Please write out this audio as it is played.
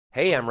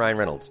Hey, I'm Ryan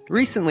Reynolds.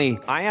 Recently,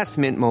 I asked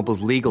Mint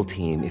Mobile's legal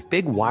team if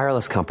big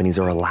wireless companies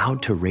are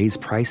allowed to raise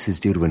prices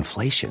due to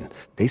inflation.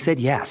 They said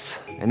yes.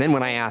 And then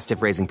when I asked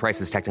if raising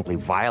prices technically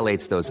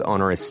violates those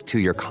onerous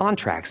two-year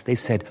contracts, they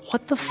said,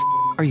 "What the f***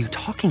 are you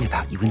talking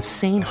about, you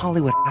insane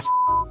Hollywood ass?"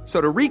 So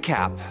to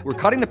recap, we're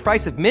cutting the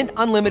price of Mint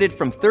Unlimited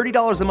from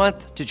 $30 a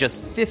month to just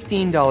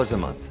 $15 a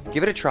month.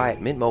 Give it a try at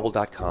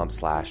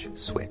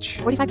mintmobile.com/switch.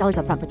 $45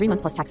 up front for 3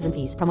 months plus taxes and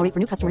fees. Promo rate for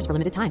new customers for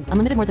limited time.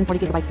 Unlimited more than 40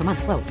 gigabytes per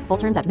month. Slows full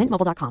terms at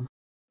mintmobile.com.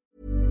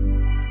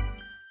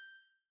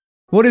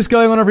 What is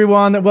going on,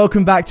 everyone?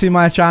 Welcome back to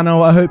my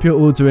channel. I hope you're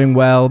all doing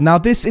well. Now,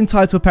 this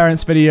Entitled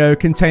Parents video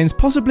contains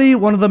possibly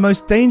one of the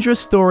most dangerous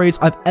stories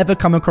I've ever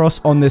come across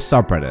on this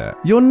subreddit.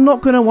 You're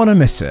not going to want to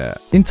miss it.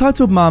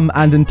 Entitled Mum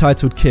and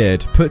Entitled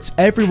Kid puts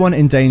everyone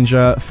in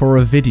danger for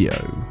a video.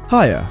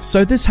 Hiya.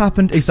 So this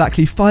happened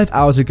exactly 5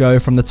 hours ago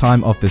from the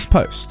time of this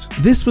post.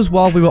 This was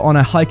while we were on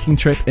a hiking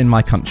trip in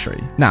my country.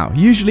 Now,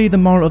 usually the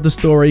moral of the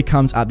story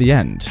comes at the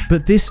end,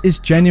 but this is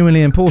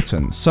genuinely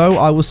important, so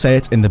I will say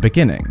it in the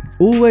beginning.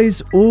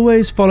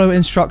 Always follow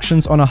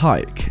instructions on a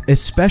hike,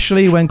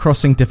 especially when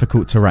crossing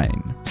difficult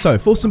terrain. So,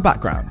 for some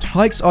background,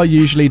 hikes are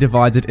usually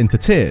divided into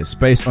tiers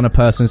based on a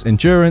person's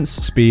endurance,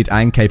 speed,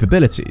 and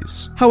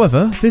capabilities.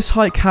 However, this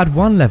hike had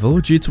one level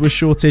due to a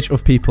shortage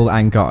of people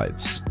and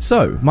guides.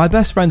 So, my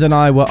best friend and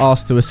I were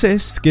asked to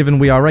assist, given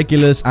we are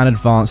regulars and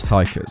advanced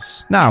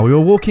hikers. Now, we were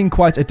walking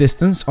quite a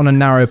distance on a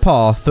narrow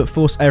path that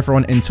forced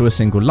everyone into a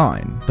single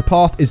line. The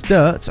path is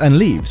dirt and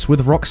leaves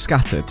with rocks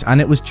scattered,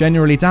 and it was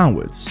generally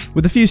downwards,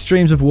 with a few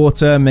streams of water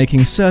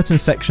making certain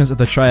sections of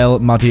the trail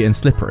muddy and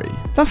slippery.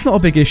 That's not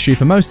a big issue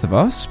for most of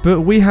us,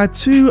 but we had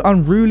two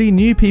unruly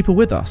new people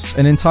with us,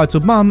 an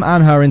entitled mum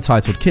and her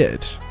entitled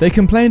kid. They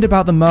complained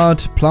about the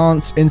mud,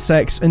 plants,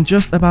 insects, and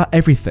just about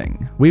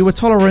everything. We were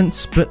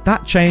tolerant, but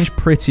that changed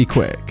pretty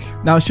quick.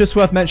 Now, it's just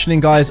worth mentioning,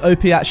 guys,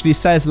 OP actually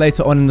says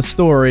later on in the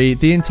story,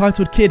 the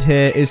entitled kid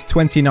here is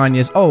 29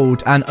 years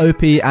old, and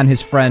OP and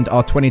his friend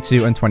are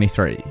 22 and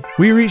 23.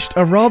 We reached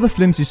a rather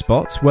flimsy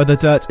spot where the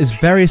dirt is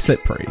very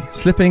slippery.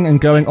 Slipping and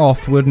going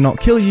off would not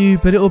kill you,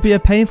 but it will be a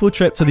painful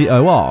trip to the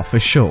OR for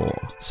sure.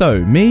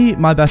 So, me,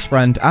 my best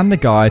friend, and the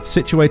guide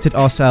situated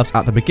ourselves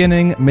at the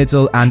beginning,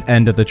 middle, and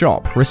end of the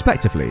drop,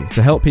 respectively,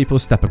 to help people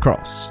step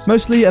across,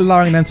 mostly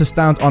allowing them to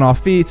stand on our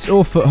feet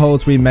or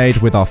footholds we made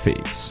with our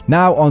feet.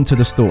 Now on to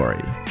the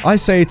story. I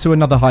say to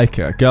another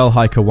hiker, girl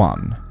hiker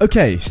 1,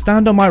 "Okay,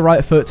 stand on my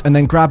right foot and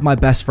then grab my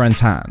best friend's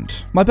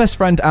hand." My best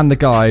friend and the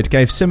guide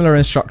gave similar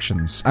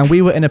instructions, and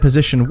we were in a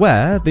position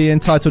where the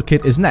entitled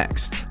kid is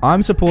next.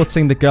 I'm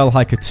supporting the girl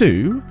hiker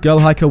 2, girl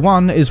hiker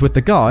 1 is with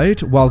the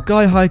guide, while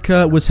guy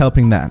hiker was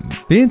helping them.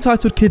 The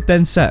entitled kid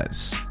then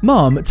says,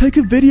 "Mom, take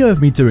a video of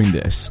me doing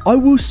this. I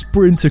will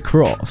sprint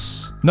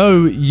across."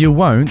 "No, you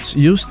won't.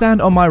 You'll stand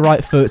on my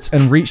right foot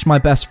and reach my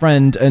best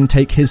friend and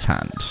take his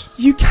hand."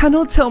 "You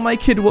cannot tell my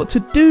kid what to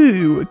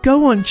do.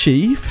 Go on,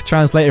 chief."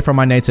 Translated from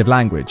my native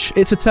language,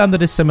 it's a term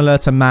that is similar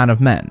to man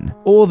of men,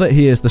 or that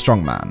he is the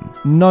strong man.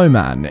 "No,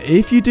 man.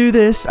 If you do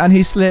this and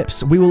he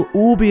slips, we will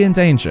all be in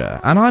danger,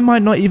 and I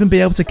might not even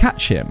be able to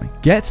catch him.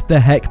 Get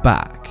the heck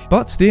back."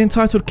 But the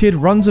entitled kid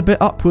runs a bit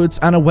upwards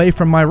and away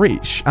from my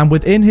reach, and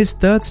within his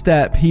third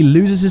step, he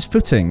loses his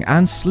footing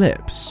and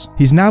slips.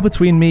 He's now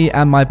between me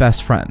and my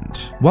best friend.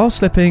 While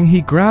slipping,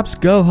 he grabs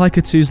girl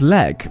hiker 2's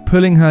leg,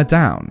 pulling her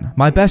down.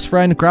 My best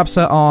friend grabs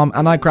her arm,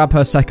 and I grab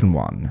her second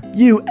one.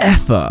 "You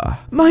effer.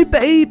 My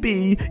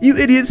baby. You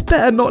idiots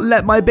better not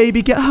let my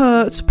baby get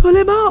hurt. Pull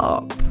him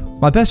up."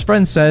 My best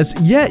friend says,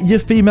 "Yeah, you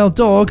female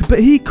dog, but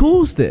he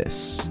calls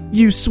this."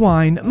 "You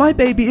swine, my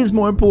baby is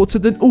more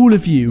important than all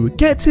of you.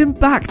 Get him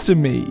back to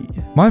me."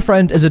 My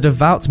friend is a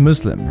devout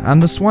Muslim,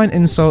 and the swine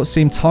insult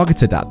seemed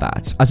targeted at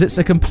that, as it's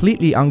a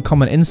completely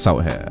uncommon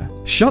insult here.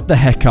 "Shut the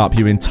heck up,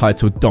 you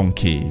entitled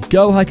donkey.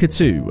 Girl hiker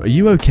 2, are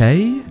you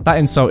okay?" That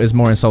insult is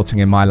more insulting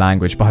in my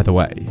language, by the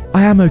way.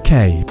 "I am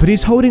okay, but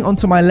he's holding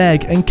onto my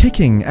leg and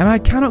kicking, and I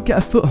cannot get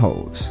a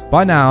foothold."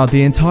 By now,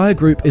 the entire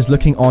group is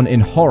looking on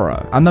in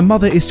horror, and the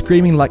mother is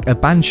screaming like a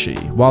banshee,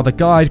 while the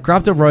guide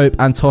grabbed a rope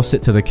and tossed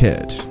it to the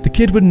kid. The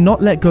kid would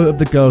not let go of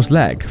the girl's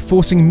leg,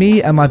 forcing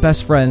me and my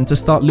best friend to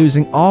start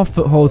losing our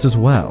footholds as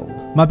well.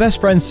 My best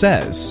friend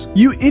says,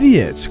 "You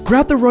idiot,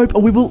 grab the rope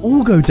or we will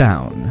all go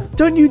down.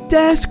 Don't you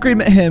dare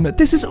scream at him,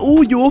 this is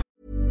all your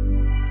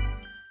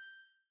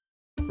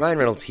Ryan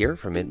Reynolds here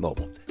from Mint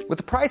Mobile. With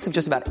the price of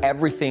just about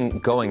everything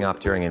going up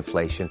during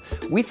inflation,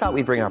 we thought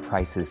we'd bring our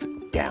prices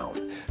down.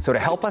 So to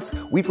help us,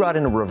 we brought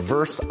in a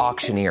reverse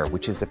auctioneer,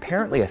 which is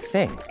apparently a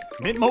thing.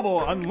 Mint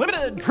Mobile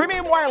Unlimited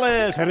Premium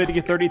Wireless. How to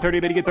get 30, 30,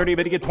 bit to get 30,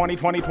 bit to get 20,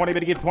 20, 20, bit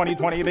to get 20,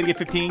 20, bit to get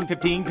 15,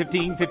 15,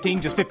 15,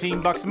 15, just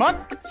 $15 a month?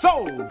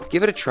 Sold!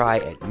 Give it a try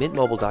at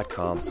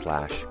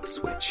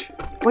mintmobile.com/switch.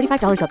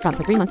 $45 up front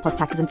for 3 months plus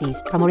taxes and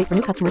fees. Promo rate for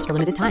new customers for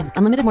limited time.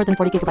 Unlimited more than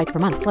 40 gigabytes per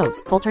month. Slows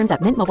full terms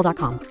at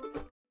mintmobile.com.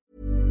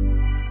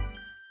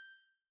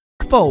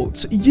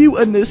 fault. You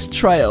and this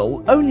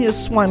trail. Only a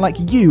swine like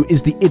you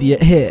is the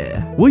idiot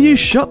here. Will you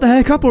shut the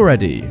heck up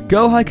already?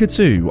 Girl Hiker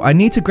 2, I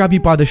need to grab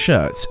you by the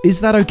shirt. Is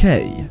that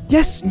okay?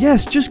 Yes,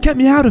 just get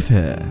me out of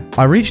here.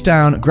 I reached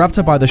down, grabbed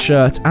her by the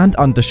shirt and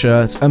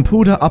undershirt, and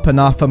pulled her up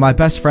enough for my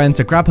best friend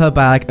to grab her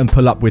bag and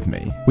pull up with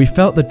me. We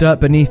felt the dirt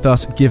beneath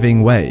us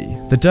giving way.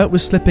 The dirt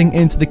was slipping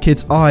into the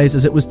kid's eyes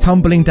as it was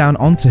tumbling down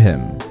onto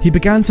him. He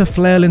began to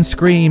flail and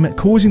scream,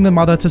 causing the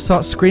mother to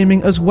start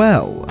screaming as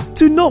well.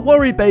 Do not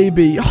worry,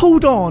 baby.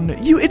 Hold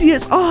on. You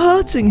idiots are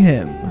hurting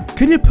him.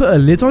 Can you put a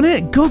lid on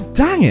it? God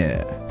dang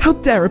it. How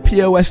dare a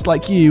POS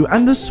like you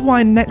and the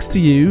swine next to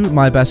you,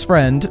 my best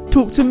friend,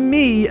 talk to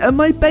me and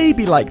my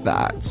baby like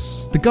that?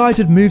 The guide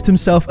had moved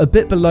himself a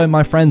bit below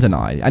my friend and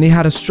I, and he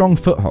had a strong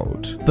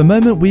foothold. The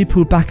moment we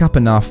pulled back up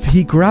enough,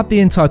 he grabbed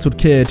the entitled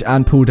kid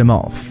and pulled him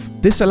off.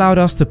 This allowed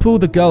us to pull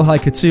the Girl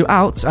Hiker 2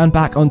 out and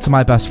back onto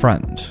my best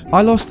friend.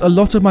 I lost a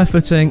lot of my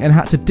footing and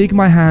had to dig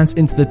my hands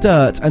into the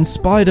dirt and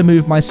spider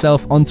move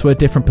myself onto a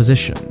different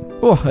position.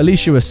 Oh, at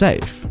least you were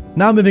safe.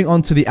 Now moving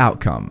on to the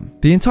outcome.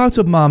 The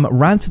entitled mum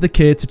ran to the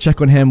kid to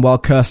check on him while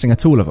cursing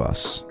at all of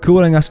us.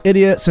 Calling us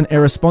idiots and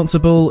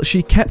irresponsible,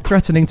 she kept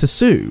threatening to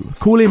sue,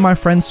 calling my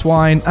friend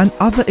swine and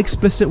other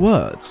explicit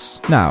words.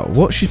 Now,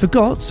 what she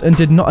forgot and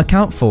did not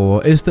account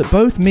for is that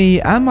both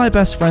me and my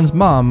best friend's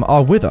mum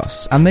are with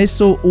us and they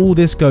saw all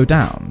this go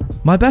down.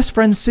 My best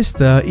friend's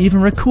sister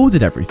even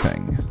recorded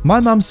everything. My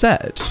mum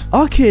said,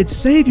 "Our kid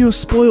saved your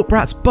spoiled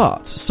brat's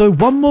butt, so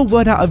one more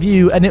word out of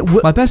you and it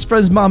will..." My best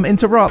friend's mum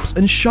interrupts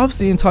and shoves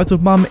the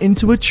entitled mum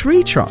into a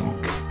tree trunk.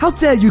 How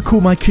dare you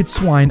call my kid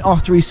swine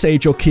after he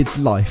saved your kid's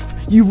life?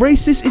 You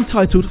racist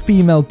entitled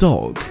female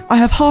dog. I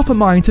have half a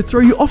mind to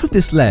throw you off of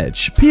this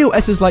ledge.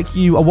 POSs like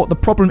you are what the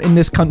problem in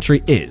this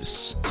country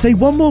is. Say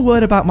one more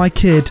word about my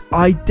kid,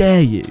 I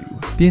dare you.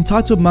 The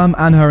entitled mum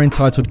and her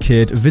entitled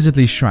kid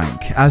visibly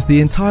shrank as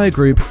the entire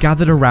group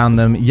gathered around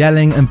them,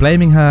 yelling and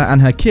blaming her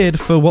and her kid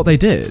for what they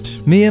did.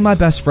 Me and my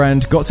best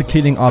friend got to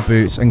cleaning our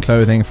boots and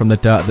clothing from the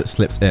dirt that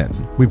slipped in.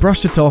 We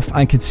brushed it off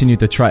and continued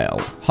the trail.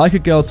 Hiker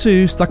Girl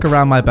 2 stuck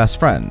around my best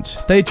friend.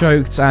 They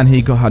joked and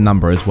he got her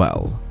number as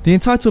well. The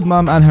entitled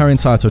mum and her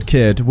entitled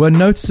kid were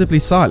noticeably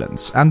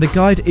silent, and the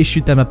guide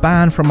issued them a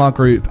ban from our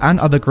group and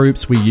other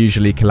groups we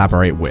usually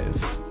collaborate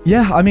with.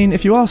 Yeah, I mean,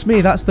 if you ask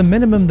me, that's the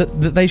minimum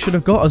that they should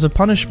have got as a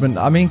punishment.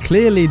 I mean,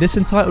 clearly this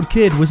entitled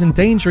kid was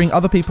endangering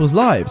other people's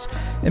lives.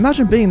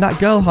 Imagine being that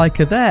girl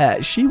hiker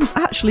there. She was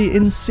actually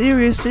in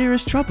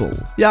serious trouble.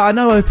 Yeah, I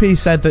know OP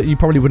said that you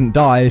probably wouldn't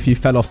die if you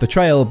fell off the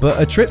trail,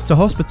 but a trip to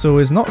hospital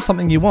is not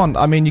something you want.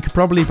 I mean, you could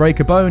probably break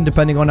a bone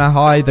depending on how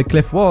high the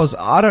cliff was.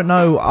 I don't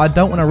know, I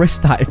don't want to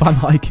risk that if I'm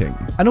hiking.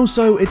 And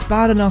also, it's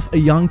bad enough a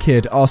young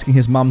kid asking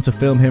his mum to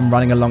film him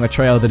running along a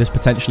trail that is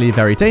potentially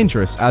very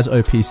dangerous, as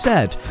OP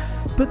said.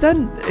 But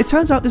then it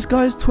turns out this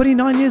guy is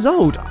 29 years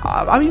old.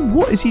 I mean,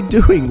 what is he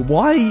doing?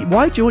 Why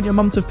do you want your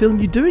mum to film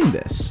you doing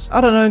this?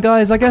 I don't know,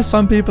 guys. I guess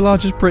some people are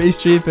just pretty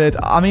stupid.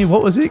 I mean,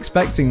 what was he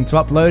expecting? To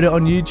upload it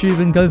on YouTube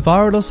and go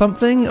viral or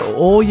something?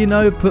 Or, you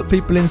know, put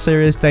people in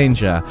serious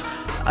danger?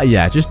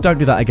 Yeah, just don't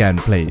do that again,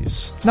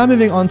 please. Now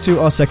moving on to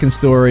our second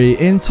story.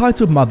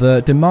 Entitled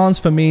Mother demands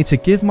for me to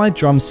give my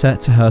drum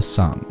set to her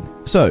son.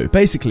 So,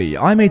 basically,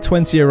 I'm a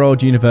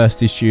 20-year-old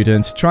university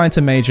student trying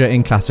to major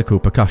in classical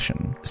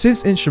percussion.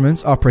 Since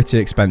instruments are pretty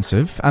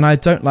expensive, and I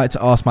don't like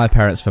to ask my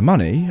parents for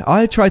money,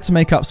 I tried to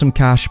make up some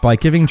cash by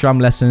giving drum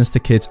lessons to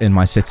kids in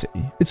my city.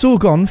 It's all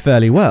gone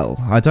fairly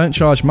well. I don't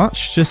charge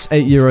much, just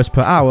 €8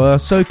 per hour,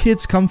 so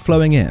kids come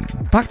flowing in.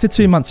 Back to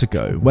 2 months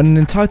ago, when an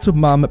entitled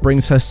mum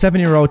brings her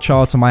 7-year-old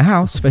child to my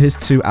house for his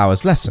 2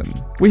 hours lesson.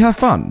 We have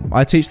fun.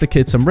 I teach the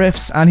kid some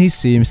riffs, and he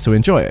seems to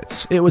enjoy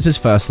it. It was his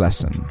first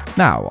lesson.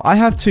 Now, I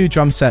have 2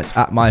 drum sets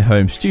at my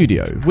home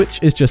studio,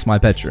 which is just my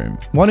bedroom.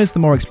 One is the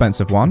more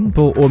expensive one,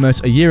 bought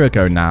almost a year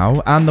ago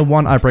now, and the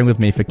one I bring with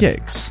me for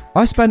gigs.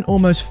 I spent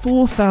almost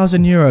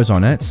 €4,000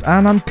 on it,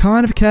 and I'm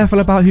kind of careful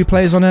about who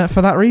plays on it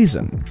for that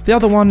reason. The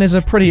other one is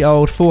a pretty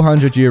old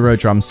 €400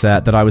 drum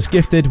set that I was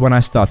gifted when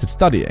I started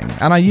studying,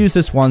 and I use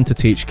this one to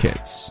teach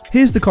kids.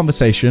 Here's the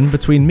conversation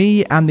between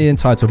me and the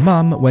entitled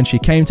mum when she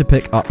came to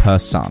pick up her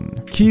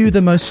son. Cue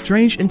the most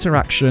strange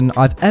interaction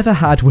I've ever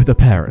had with a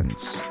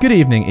parent. Good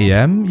evening,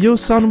 EM. Your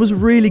son was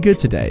really good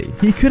today.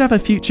 He could have a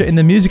future in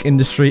the music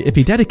industry if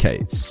he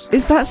dedicates.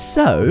 Is that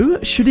so?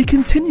 Should he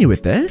continue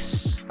with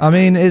this? I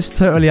mean, it's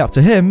totally up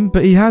to him,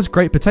 but he has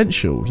great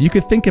potential. You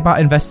could think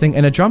about investing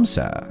in a drum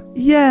set.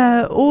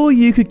 Yeah, or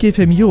you could give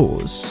him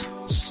yours.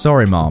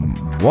 Sorry,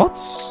 Mom. What?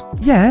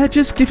 Yeah,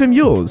 just give him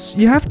yours.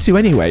 You have to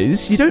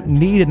anyways. You don't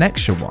need an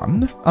extra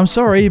one. I'm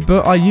sorry,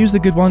 but I use the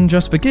good one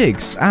just for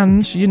gigs,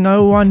 and, you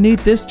know, I need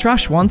this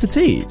trash one to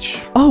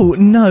teach. Oh,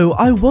 no,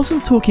 I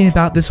wasn't talking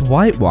about this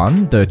white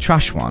one, the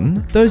trash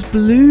one. Those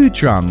blue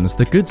drums,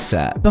 the good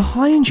set,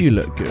 behind you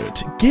look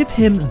good. Give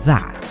him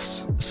that.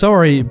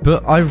 Sorry,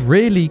 but I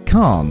really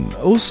can't.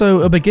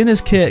 Also, a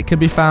beginner's kit can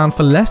be found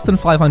for less than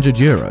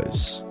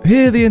 €500.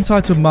 Here, the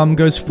entitled mum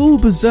goes full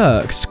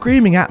berserk,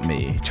 screaming at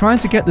me, trying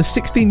to get the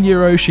 16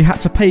 euros she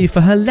had to pay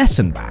for her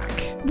lesson back.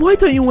 Why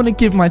don't you want to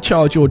give my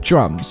child your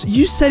drums?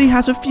 You said he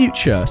has a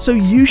future, so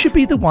you should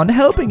be the one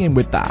helping him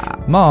with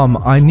that. Mom,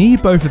 I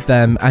need both of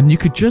them, and you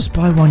could just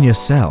buy one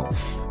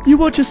yourself.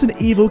 You are just an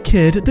evil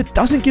kid that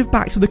doesn't give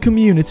back to the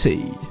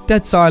community.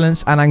 Dead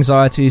silence and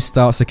anxiety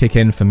starts to kick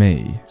in for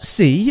me.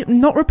 See,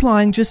 not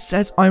replying just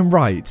says I'm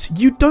right.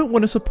 You don't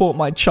want to support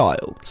my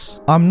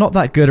child. I'm not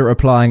that good at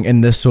replying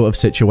in this sort of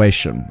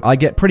situation. I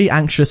get pretty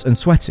anxious and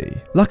sweaty.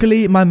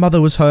 Luckily, my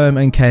mother was home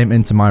and came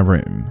into my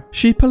room.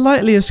 She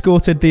politely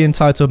escorted the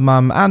entitled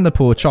mum and the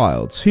poor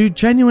child, who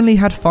genuinely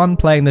had fun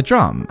playing the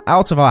drum,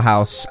 out of our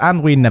house,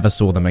 and we never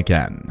saw them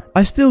again.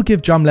 I still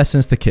give drum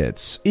lessons to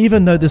kids,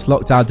 even though this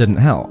lockdown didn't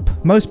help.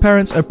 Most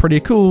parents are pretty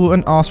cool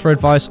and ask for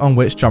advice on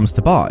which drums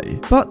to buy,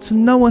 but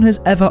no one has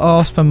ever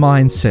asked for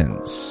mine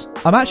since.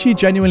 I'm actually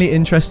genuinely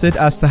interested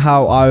as to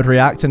how I would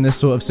react in this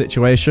sort of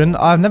situation.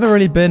 I've never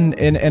really been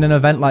in an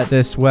event like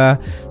this where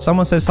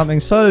someone says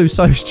something so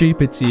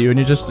stupid to you and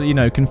you're just,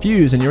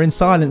 confused and you're in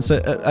silence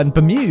and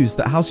bemused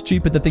at how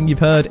stupid the thing you've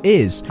heard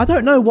is. I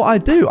don't know what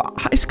I'd do.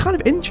 It's kind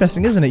of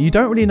interesting, isn't it? You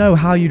don't really know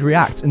how you'd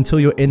react until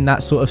you're in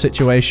that sort of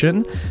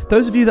situation.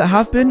 Those of you that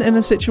have been in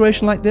a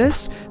situation like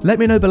this, let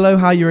me know below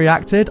how you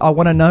reacted. I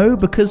want to know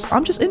because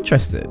I'm just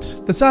interested.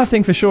 The sad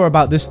thing for sure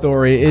about this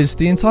story is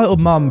the entitled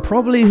mum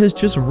probably has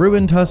just ruined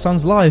her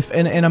son's life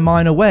in a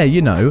minor way.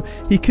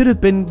 He could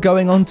have been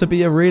going on to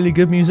be a really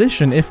good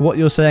musician if what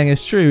you're saying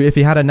is true, if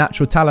he had a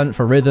natural talent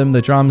for rhythm,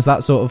 the drums,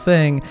 that sort of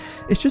thing.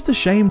 It's just a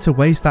shame to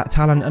waste that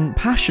talent and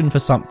passion for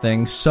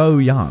something so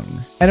young.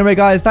 Anyway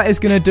guys, that is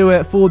going to do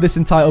it for this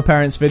entitled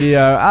parents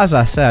video. As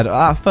I said,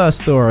 that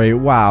first story,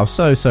 wow,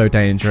 so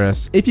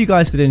dangerous. If you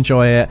guys did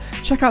enjoy it,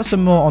 check out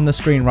some more on the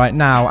screen right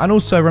now, and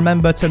also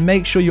remember to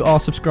make sure you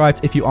are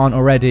subscribed if you aren't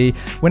already.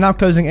 We're now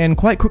closing in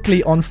quite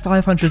quickly on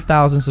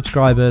 500,000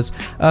 subscribers.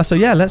 So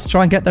yeah, let's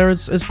try and get there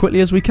as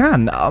quickly as we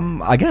can,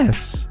 I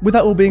guess. With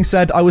that all being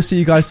said, I will see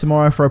you guys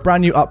tomorrow for a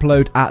brand new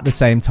upload at the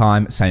same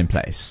time, same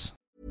place.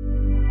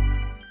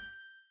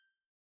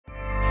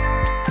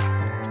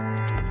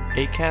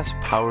 Acast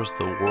powers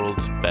the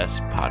world's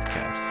best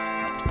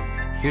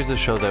podcasts. Here's a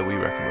show that we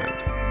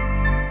recommend.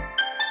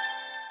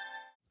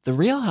 The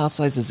Real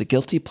Housewives is a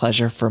guilty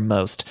pleasure for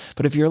most,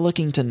 but if you're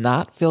looking to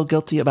not feel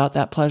guilty about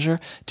that pleasure,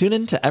 tune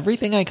in to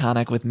Everything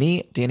Iconic with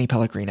me, Danny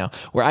Pellegrino,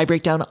 where I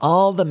break down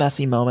all the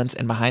messy moments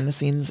and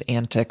behind-the-scenes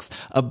antics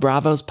of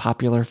Bravo's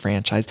popular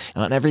franchise.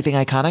 And on Everything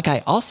Iconic,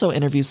 I also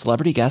interview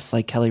celebrity guests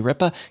like Kelly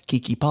Ripa,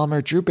 Keke Palmer,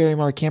 Drew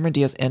Barrymore, Cameron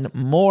Diaz, and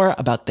more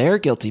about their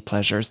guilty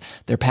pleasures,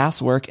 their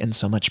past work, and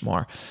so much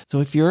more. So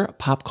if you're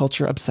pop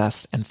culture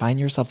obsessed and find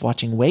yourself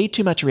watching way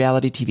too much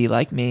reality TV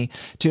like me,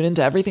 tune in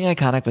to Everything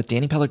Iconic with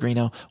Danny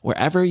Pellegrino,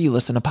 wherever you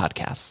listen to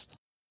podcasts.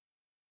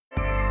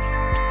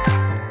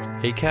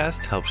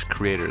 Acast helps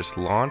creators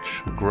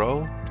launch,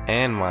 grow,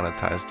 and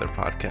monetize their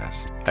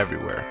podcasts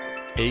everywhere.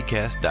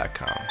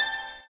 Acast.com.